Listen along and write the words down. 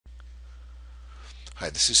Hi,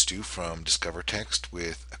 this is Stu from DiscoverText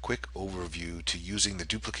with a quick overview to using the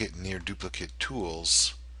duplicate and near duplicate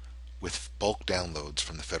tools with bulk downloads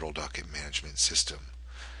from the Federal Document Management System.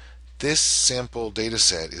 This sample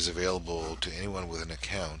dataset is available to anyone with an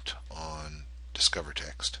account on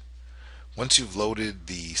DiscoverText. Once you've loaded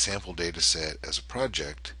the sample dataset as a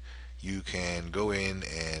project, you can go in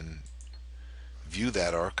and view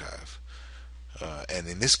that archive. And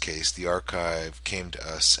in this case, the archive came to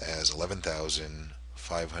us as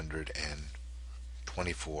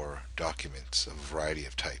 11,524 documents of a variety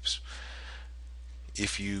of types.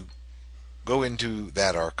 If you go into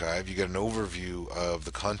that archive, you get an overview of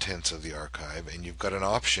the contents of the archive, and you've got an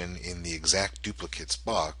option in the exact duplicates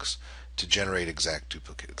box to generate exact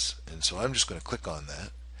duplicates. And so I'm just going to click on that.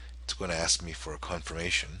 It's going to ask me for a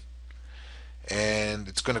confirmation, and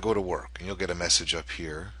it's going to go to work, and you'll get a message up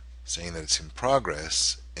here saying that it's in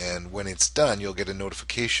progress, and when it's done you'll get a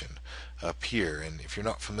notification up here. And if you're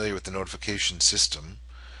not familiar with the notification system,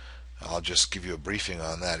 I'll just give you a briefing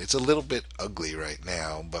on that. It's a little bit ugly right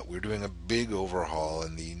now, but we're doing a big overhaul,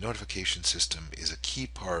 and the notification system is a key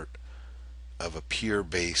part of a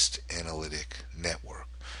peer-based analytic network.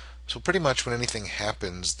 So pretty much when anything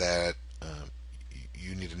happens that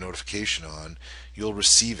you need a notification on, you'll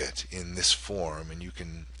receive it in this form, and you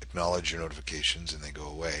can acknowledge your notifications and they go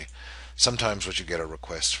away. Sometimes what you get are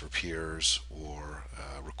requests for peers or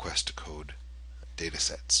request to code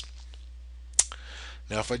datasets.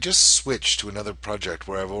 Now if I just switch to another project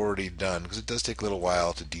where I've already done, because it does take a little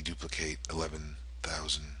while to deduplicate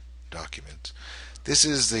 11,000 documents, this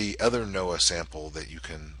is the other NOAA sample that you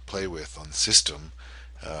can play with on the system,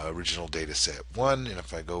 original dataset 1, and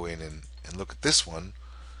if I go in and look at this one,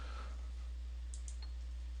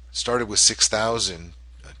 started with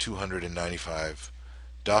 6,295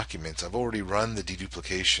 documents. I've already run the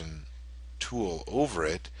deduplication tool over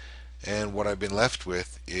it, and what I've been left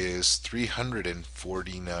with is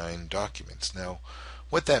 349 documents. Now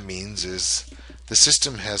what that means is the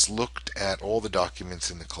system has looked at all the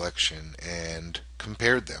documents in the collection and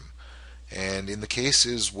compared them, and in the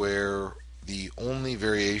cases where the only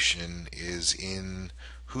variation is in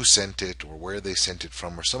who sent it or where they sent it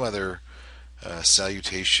from or some other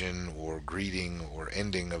salutation or greeting or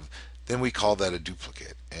ending of, then we call that a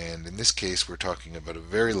duplicate. And in this case we're talking about a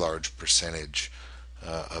very large percentage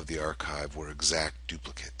of the archive were exact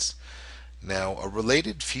duplicates. Now a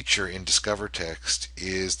related feature in DiscoverText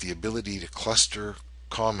is the ability to cluster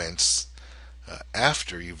comments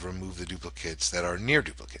after you've removed the duplicates that are near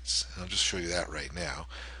duplicates. And I'll just show you that right now.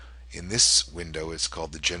 In this window it's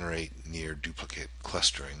called the Generate Near Duplicate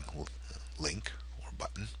Clustering link or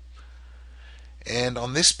button. And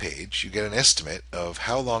on this page you get an estimate of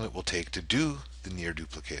how long it will take to do the near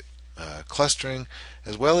duplicate clustering,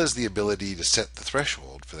 as well as the ability to set the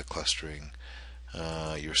threshold for the clustering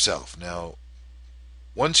yourself. Now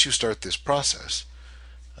once you start this process,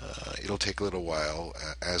 it'll take a little while,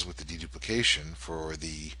 as with the deduplication, for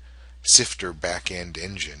the sifter back-end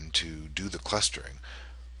engine to do the clustering.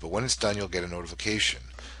 But when it's done you'll get a notification.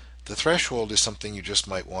 The threshold is something you just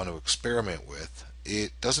might want to experiment with.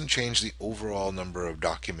 It doesn't change the overall number of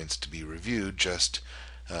documents to be reviewed, just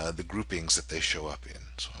the groupings that they show up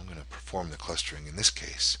in. So I'm going to perform the clustering in this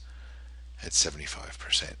case at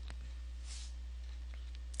 75%.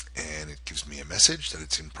 And it gives me a message that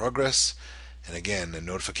it's in progress, and again a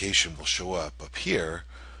notification will show up here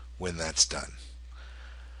when that's done.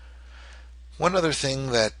 One other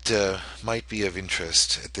thing that might be of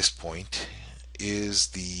interest at this point is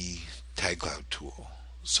the tag cloud tool.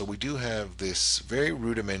 So we do have this very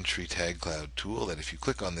rudimentary tag cloud tool that if you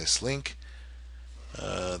click on this link,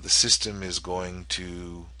 the system is going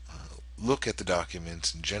to look at the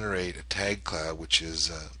documents and generate a tag cloud, which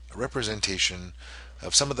is a representation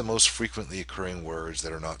of some of the most frequently occurring words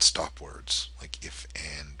that are not stop words, like if,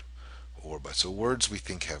 and, or, but. So words we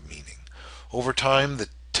think have meaning. Over time the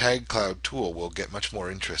tag cloud tool will get much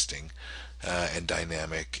more interesting and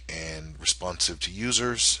dynamic and responsive to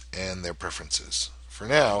users and their preferences. For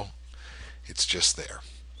now it's just there.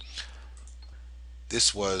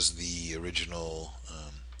 This was the original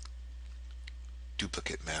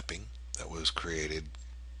duplicate mapping that was created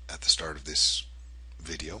at the start of this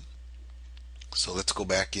video. So let's go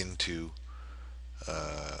back into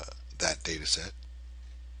that data set,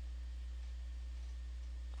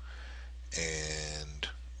 and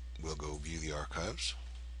we'll go view the archives.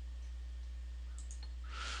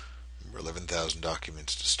 Remember, 11,000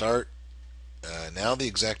 documents to start. Now the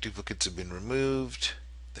exact duplicates have been removed.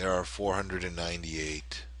 There are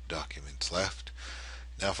 498 documents left.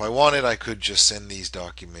 Now if I wanted, I could just send these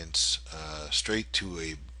documents straight to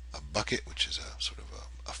a bucket, which is a sort of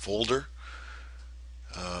a folder,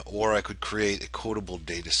 or I could create a codable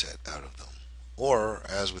data set out of them. Or,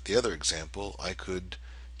 as with the other example, I could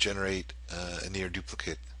generate a near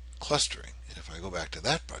duplicate clustering. And if I go back to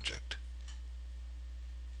that project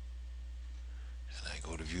and I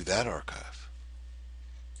go to view that archive,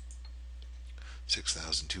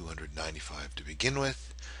 6,295 to begin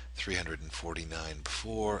with, 349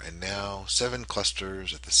 before, and now 7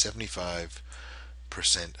 clusters at the 75%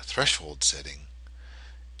 threshold setting.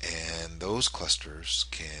 And those clusters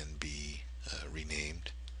can be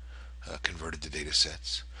renamed, converted to data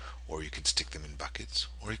sets, or you could stick them in buckets,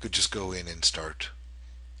 or you could just go in and start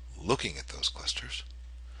looking at those clusters.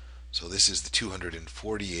 So this is the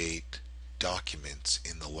 248 documents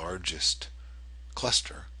in the largest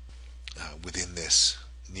cluster within this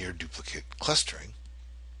near duplicate clustering.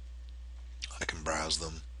 I can browse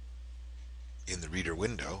them in the reader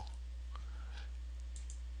window,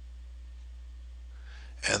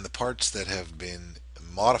 and the parts that have been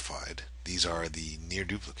modified, these are the near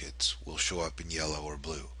duplicates, will show up in yellow or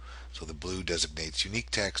blue. So the blue designates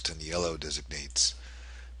unique text and the yellow designates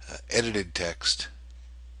edited text.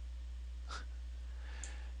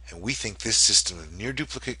 And we think this system of near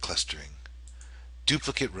duplicate clustering,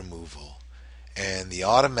 duplicate removal, and the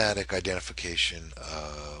automatic identification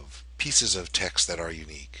of pieces of text that are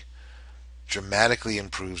unique dramatically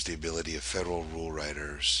improves the ability of federal rule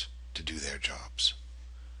writers to do their jobs.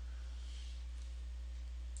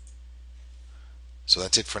 So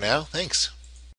that's it for now. Thanks.